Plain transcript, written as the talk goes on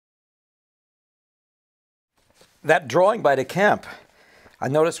That drawing by DeCamp, I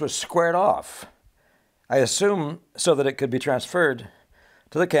noticed was squared off. I assume so that it could be transferred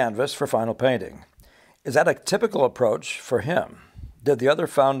to the canvas for final painting. Is that a typical approach for him? Did the other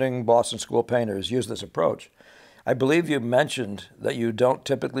founding Boston School painters use this approach? I believe you mentioned that you don't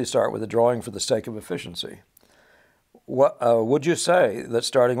typically start with a drawing for the sake of efficiency. Would you say that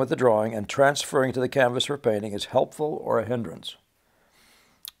starting with the drawing and transferring to the canvas for painting is helpful or a hindrance?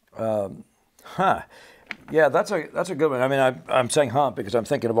 Yeah, that's a good one. I mean, I'm saying because I'm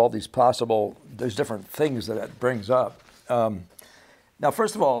thinking of all these there's different things that it brings up. Now,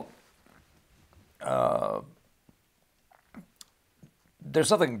 first of all, there's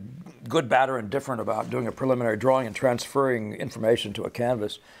something good, bad, or indifferent about doing a preliminary drawing and transferring information to a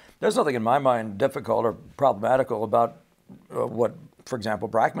canvas. There's nothing in my mind difficult or problematical about what, for example,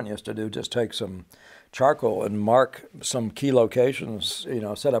 Brackman used to do, just take some charcoal and mark some key locations,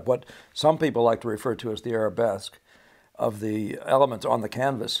 set up what some people like to refer to as the arabesque of the elements on the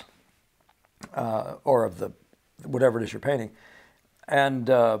canvas or of the whatever it is you're painting, and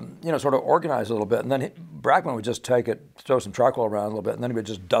sort of organize a little bit. And then Brackman would just take it, throw some charcoal around a little bit, and then he would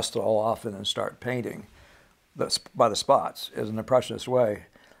just dust it all off and then start painting by the spots as an impressionist way.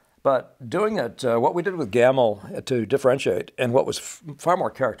 But doing it, what we did with Gamel to differentiate, and what was far more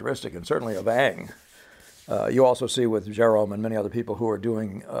characteristic, and certainly of Ang, you also see with Jerome and many other people who are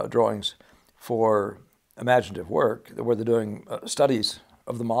doing drawings for imaginative work, where they're doing studies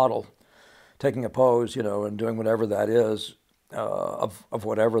of the model, taking a pose, and doing whatever that is, of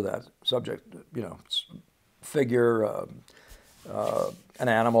whatever that subject, figure, an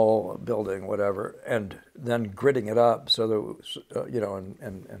animal, a building, whatever, and then gridding it up so that,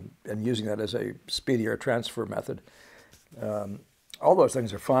 and using that as a speedier transfer method. All those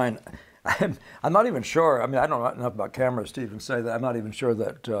things are fine. I'm not even sure. I mean, I don't know enough about cameras to even say that. I'm not even sure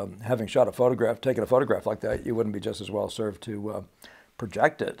that having shot a photograph, taken a photograph like that, you wouldn't be just as well served to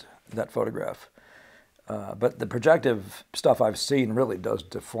project that photograph. But the projective stuff I've seen really does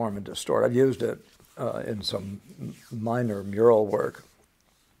deform and distort. I've used it in some minor mural work.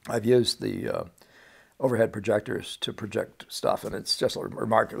 I've used the overhead projectors to project stuff, and it's just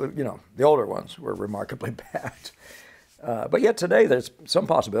remarkable. The older ones were remarkably bad. But yet today, there's some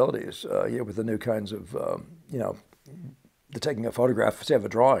possibilities with the new kinds of, the taking a photograph, say of a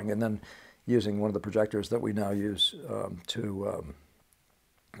drawing, and then using one of the projectors that we now use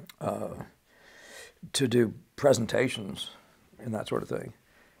to do presentations and that sort of thing,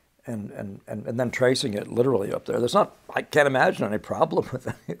 and then tracing it literally up there. I can't imagine any problem with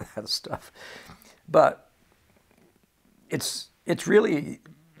any of that stuff, but it's really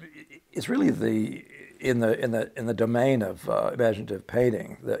in the domain of imaginative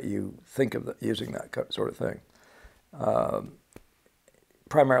painting that you think of using that sort of thing.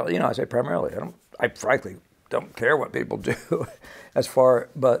 Primarily, I say primarily. I frankly don't care what people do,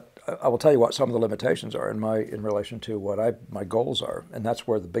 but I will tell you what some of the limitations are in relation to what my goals are, and that's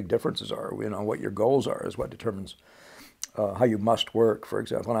where the big differences are. What your goals are is what determines how you must work. For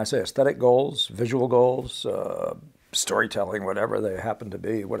example, when I say aesthetic goals, visual goals, storytelling, whatever they happen to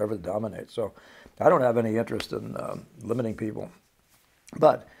be, whatever dominates. So I don't have any interest in limiting people.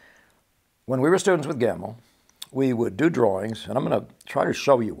 But when we were students with Gamel, we would do drawings, and I'm going to try to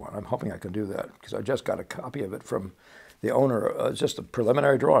show you one. I'm hoping I can do that because I just got a copy of it from the owner. It's just a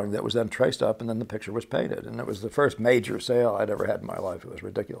preliminary drawing that was then traced up, and then the picture was painted. And it was the first major sale I'd ever had in my life. It was a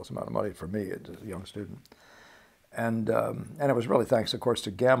ridiculous amount of money for me as a young student. And it was really thanks, of course,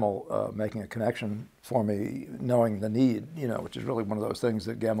 to Gamel making a connection for me, knowing the need, which is really one of those things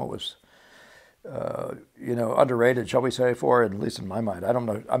that Gamel was, underrated, shall we say, for, at least in my mind. I don't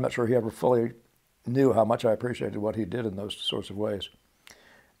know. I'm not sure he ever fully knew how much I appreciated what he did in those sorts of ways.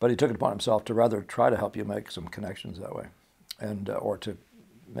 But he took it upon himself to rather try to help you make some connections that way, and or to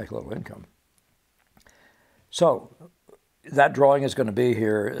make a little income. So that drawing is going to be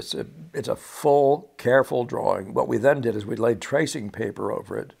here. It's a full, careful drawing. What we then did is we laid tracing paper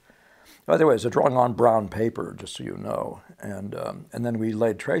over it. By the way, it's a drawing on brown paper, just so you know. And then we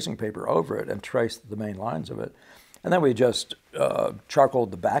laid tracing paper over it and traced the main lines of it. And then we just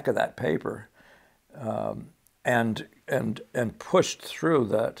charcoaled the back of that paper and pushed through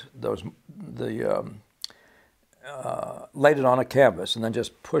laid it on a canvas and then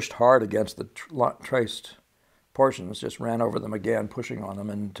just pushed hard against the traced portions, just ran over them again, pushing on them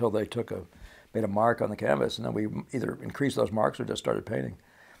until they made a mark on the canvas, and then we either increased those marks or just started painting.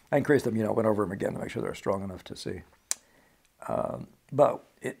 I increased them, went over them again to make sure they're strong enough to see. But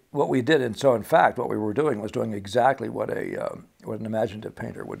what we did, and so in fact, what we were doing was doing exactly what an imaginative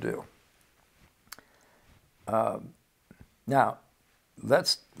painter would do. Now,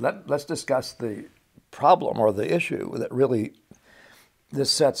 let's discuss the problem or the issue that really this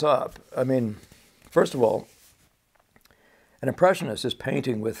sets up. I mean, first of all, an impressionist is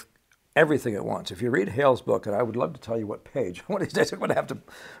painting with everything at once. If you read Hale's book, and I would love to tell you what page, one of these days I'm going to have to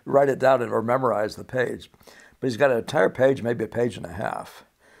write it down or memorize the page, but he's got an entire page, maybe a page and a half,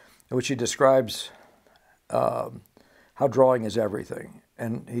 in which he describes how drawing is everything.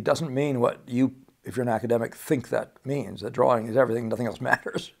 And he doesn't mean what you, if you're an academic, think that means, that drawing is everything, nothing else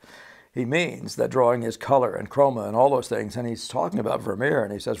matters. He means that drawing is color and chroma and all those things. And he's talking about Vermeer,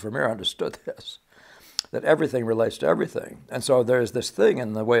 and he says Vermeer understood this, that everything relates to everything. And so there's this thing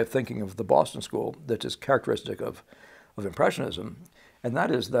in the way of thinking of the Boston School that is characteristic of Impressionism, and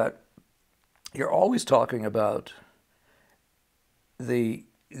that is that you're always talking about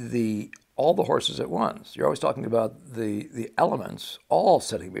all the horses at once. You're always talking about the elements all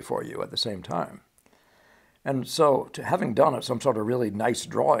sitting before you at the same time. And so having done some sort of really nice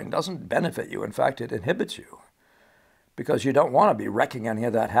drawing doesn't benefit you. In fact, it inhibits you, because you don't want to be wrecking any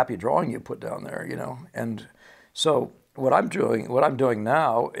of that happy drawing you put down there, you know. And so what I'm doing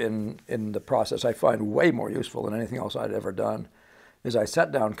now in the process, I find way more useful than anything else I'd ever done, is I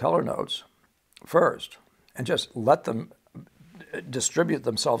set down color notes first and just let them distribute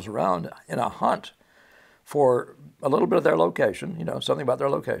themselves around in a hunt for a little bit of their location, you know, something about their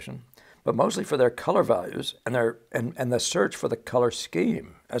location, but mostly for their color values and the search for the color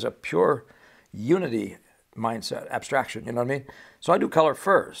scheme as a pure unity mindset, abstraction, you know what I mean? So I do color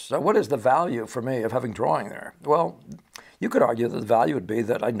first. So what is the value for me of having drawing there? Well, you could argue that the value would be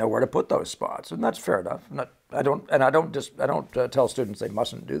that I know where to put those spots, and that's fair enough. I don't tell students they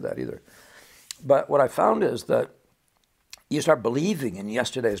mustn't do that either. But what I found is that you start believing in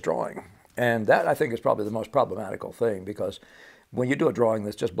yesterday's drawing, and that I think is probably the most problematical thing, because when you do a drawing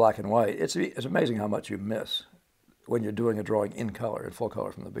that's just black and white, it's amazing how much you miss when you're doing a drawing in color, in full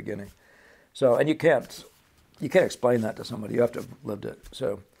color from the beginning. So, and you can't explain that to somebody. You have to have lived it.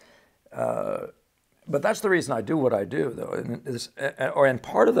 So, but that's the reason I do what I do, though. And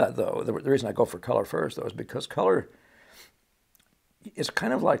part of that, though, the reason I go for color first, though, is because color is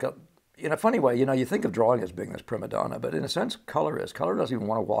kind of like in a funny way, you know, you think of drawing as being this prima donna, but in a sense, color doesn't even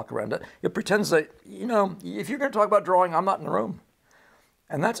want to walk around it. It pretends that, you know, if you're going to talk about drawing, I'm not in the room.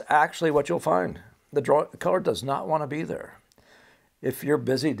 And that's actually what you'll find. The color does not want to be there. If you're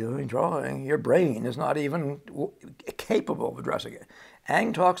busy doing drawing, your brain is not even capable of addressing it.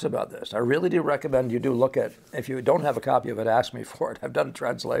 Ang talks about this. I really do recommend you do look at, if you don't have a copy of it, ask me for it. I've done a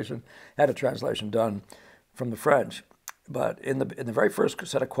translation, had a translation done from the French. But in the very first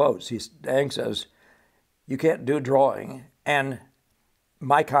set of quotes, Ang says, you can't do drawing and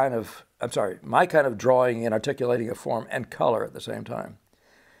my kind of drawing and articulating a form and color at the same time.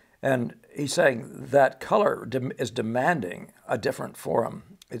 And he's saying that color is demanding a different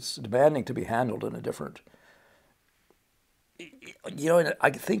form. It's demanding to be handled in a different, you know,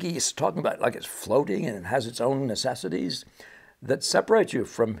 I think he's talking about like it's floating and it has its own necessities that separate you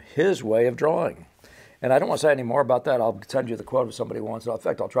from his way of drawing. And I don't want to say any more about that. I'll send you the quote if somebody wants it. In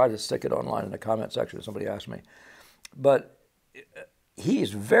fact, I'll try to stick it online in the comment section if somebody asks me. But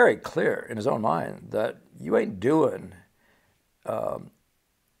he's very clear in his own mind that you ain't doing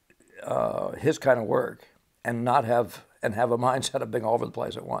his kind of work and have a mindset of being all over the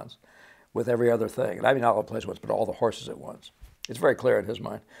place at once with every other thing. And I mean not all over the place at once, but all the horses at once. It's very clear in his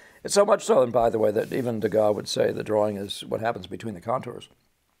mind. It's so much so, and by the way, that even Degas would say the drawing is what happens between the contours.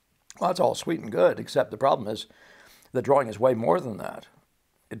 Well, that's all sweet and good, except the problem is the drawing is way more than that.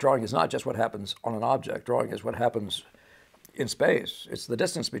 Drawing is not just what happens on an object. Drawing is what happens in space. It's the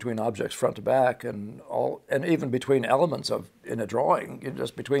distance between objects front to back and even between elements in a drawing,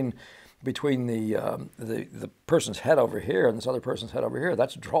 just between the person's head over here and this other person's head over here.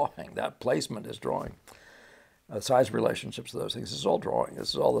 That's drawing. That placement is drawing. Size relationships to those things. This is all drawing. This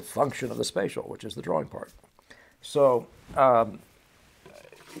is all the function of the spatial, which is the drawing part. So I'm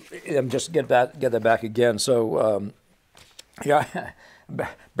just get that back again. So yeah,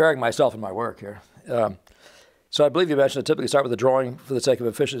 burying myself in my work here. So I believe you mentioned I typically start with the drawing for the sake of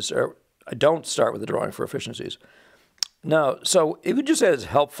efficiency, or I don't start with the drawing for efficiencies. No, so if you just say it's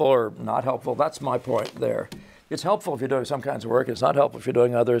helpful or not helpful, that's my point there. It's helpful if you're doing some kinds of work. It's not helpful if you're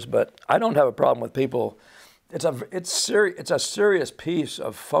doing others, but I don't have a problem with people. It's a serious piece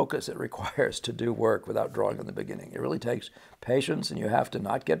of focus it requires to do work without drawing in the beginning. It really takes patience, and you have to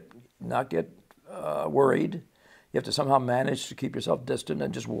not get worried. You have to somehow manage to keep yourself distant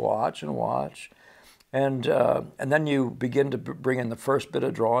and just watch and watch. And then you begin to bring in the first bit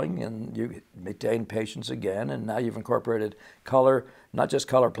of drawing, and you maintain patience again, and now you've incorporated color, not just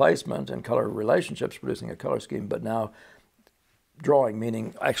color placement and color relationships, producing a color scheme, but now drawing,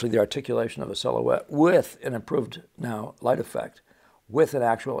 meaning actually the articulation of a silhouette with an improved now light effect, with an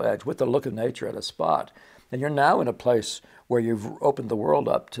actual edge, with the look of nature at a spot. And you're now in a place where you've opened the world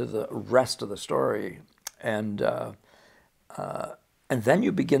up to the rest of the story. And then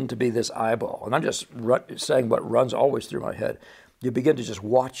you begin to be this eyeball. And I'm just saying what runs always through my head. You begin to just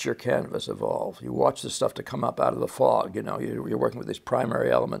watch your canvas evolve. You watch the stuff to come up out of the fog. You know, you're working with these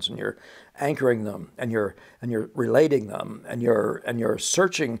primary elements, and you're anchoring them, and you're relating them, and you're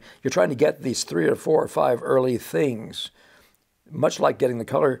searching. You're trying to get these 3 or 4 or 5 early things, much like getting the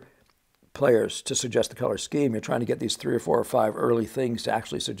color players to suggest the color scheme. You're trying to get these 3 or 4 or 5 early things to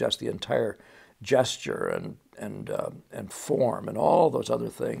actually suggest the entire gesture and form and all those other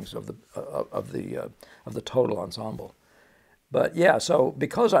things of the total ensemble. But yeah, so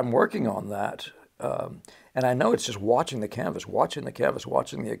because I'm working on that, and I know it's just watching the canvas, watching the canvas,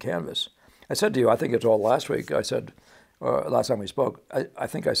 watching the canvas. I said to you, I think it's all last week, I said, last time we spoke, I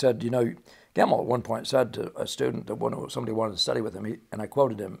think I said, you know, Gemmell at one point said to a student that somebody wanted to study with him, and I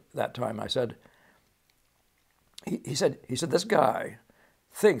quoted him that time, I said, he said, this guy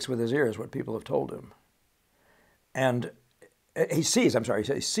thinks with his ears what people have told him. And he sees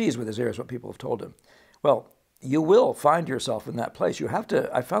with his ears what people have told him. Well, you will find yourself in that place. You have to,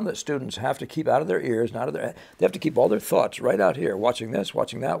 I found that students have to keep out of their ears and out of their, they have to keep all their thoughts right out here, watching this,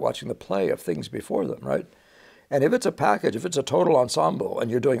 watching that, watching the play of things before them, right? And if it's a package, if it's a total ensemble,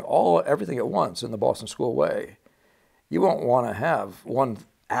 and you're doing everything at once in the Boston School way, you won't want to have one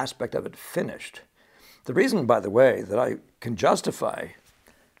aspect of it finished. The reason, by the way, that I can justify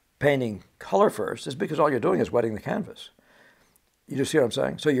painting color first is because all you're doing is wetting the canvas. You see what I'm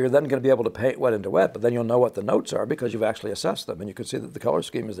saying? So you're then going to be able to paint wet into wet, but then you'll know what the notes are because you've actually assessed them, and you can see that the color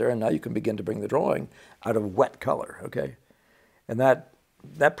scheme is there, and now you can begin to bring the drawing out of wet color, okay? And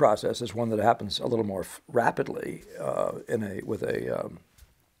that process is one that happens a little more rapidly with a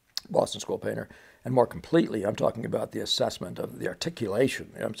Boston School painter, and more completely, I'm talking about the assessment of the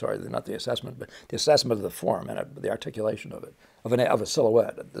articulation. I'm sorry, not the assessment, but the assessment of the form and the articulation of it, of a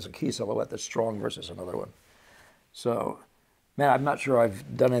silhouette. There's a key silhouette that's strong versus another one. So, man, I'm not sure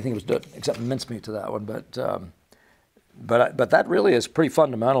I've done anything except mincemeat to that one, but that really is pretty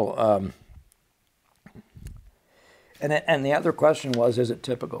fundamental. And the other question was, is it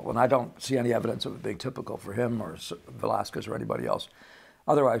typical? And I don't see any evidence of it being typical for him or Velázquez or anybody else.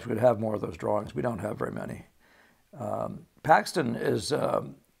 Otherwise, we'd have more of those drawings. We don't have very many. Paxton is,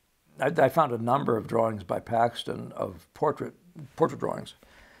 I found a number of drawings by Paxton of portrait drawings,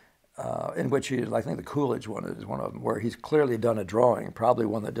 in which I think the Coolidge one is one of them, where he's clearly done a drawing, probably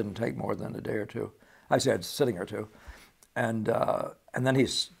one that didn't take more than a day or two. I say it's sitting or two. And then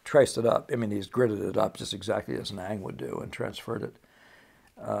he's traced it up. I mean, he's gridded it up just exactly as an Ang would do and transferred it.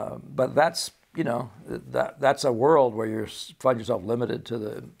 But that's, you know, that's a world where you find yourself limited to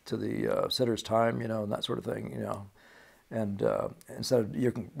the sitter's time, you know, and that sort of thing, you know. And instead of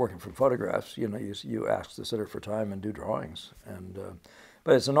working from photographs, you know, you ask the sitter for time and do drawings. And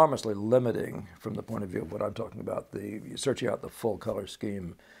but it's enormously limiting from the point of view of what I'm talking about, searching out the full color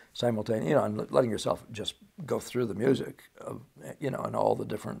scheme simultaneously, you know, and letting yourself just go through the music, you know, and all the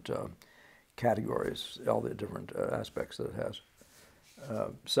different categories, all the different aspects that it has.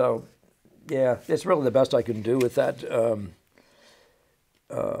 So, yeah, it's really the best I can do with that.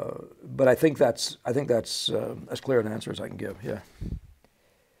 But I think that's as clear an answer as I can give. Yeah.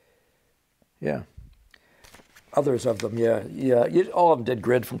 Yeah. Others of them, yeah. All of them did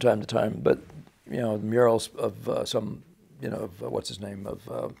grid from time to time, but you know, murals of some, you know, of what's his name,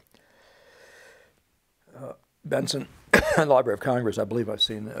 of Benson, Library of Congress. I believe I've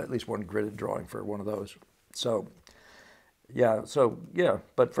seen at least one gridded drawing for one of those. So, yeah,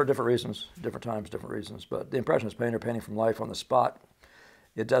 but for different reasons, different times, different reasons. But the Impressionist painter painting from life on the spot,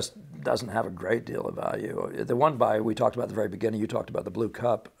 it just doesn't have a great deal of value. The one we talked about at the very beginning, you talked about the blue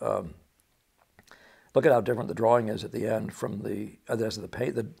cup. Look at how different the drawing is at the end from the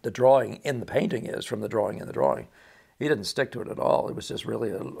drawing in the painting is from the drawing in the drawing. He didn't stick to it at all. It was just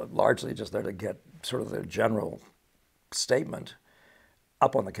really largely just there to get sort of the general statement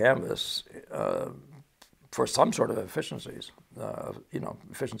up on the canvas for some sort of efficiencies, you know,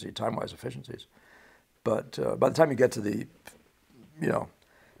 time-wise efficiencies. But by the time you get to the, you know,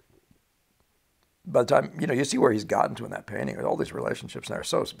 by the time, you know, you see where he's gotten to in that painting, all these relationships there are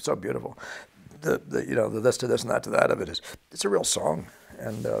so beautiful. You know, the this to this and that to that of it it's a real song.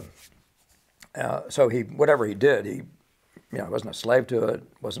 And so whatever he did, he, you know, wasn't a slave to it,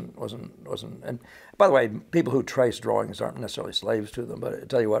 wasn't. And by the way, people who trace drawings aren't necessarily slaves to them. But I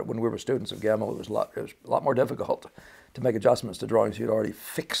tell you what, when we were students of Gemmell, it was a lot more difficult to make adjustments to drawings he'd already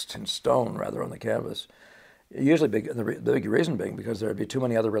fixed in stone rather on the canvas. Usually, the big reason being because there'd be too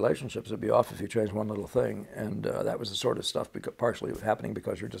many other relationships that'd be off if you changed one little thing, and that was the sort of stuff partially happening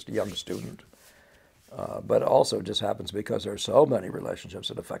because you're just a young student, but also just happens because there are so many relationships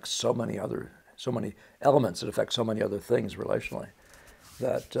that affect so many elements that affect so many other things relationally,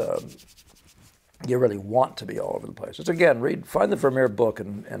 that you really want to be all over the place. It's again, find the Vermeer book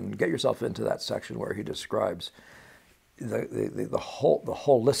and get yourself into that section where he describes the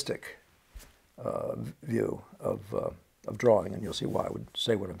holistic view of drawing, and you'll see why I would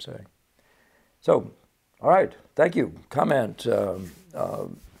say what I'm saying. So, all right, thank you. Comment,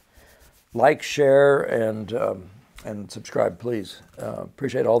 like, share, and subscribe, please.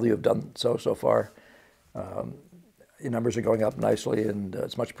 Appreciate all that you've done so far. Your numbers are going up nicely, and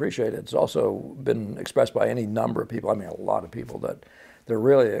it's much appreciated. It's also been expressed by any number of people. I mean, a lot of people that they're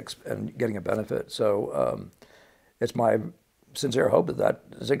really getting a benefit. So it's my sincere hope that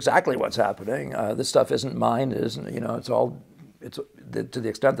is exactly what's happening. This stuff isn't mine. It isn't, it's to the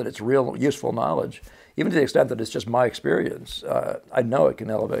extent that it's real useful knowledge, even to the extent that it's just my experience. I know it can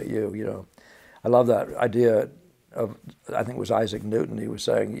elevate you. I love that idea of, I think it was Isaac Newton. He was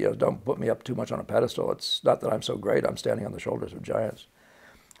saying, don't put me up too much on a pedestal. It's not that I'm so great. I'm standing on the shoulders of giants.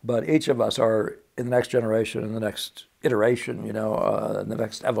 But each of us are, in the next generation, in the next iteration, in the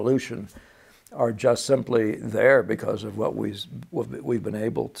next evolution, are just simply there because of what we've been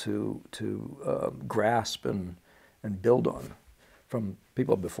able to grasp and build on from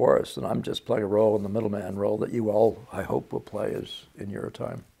people before us. And I'm just playing a role in the middleman role that you all, I hope, will play in your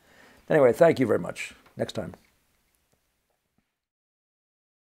time. Anyway, thank you very much. Next time.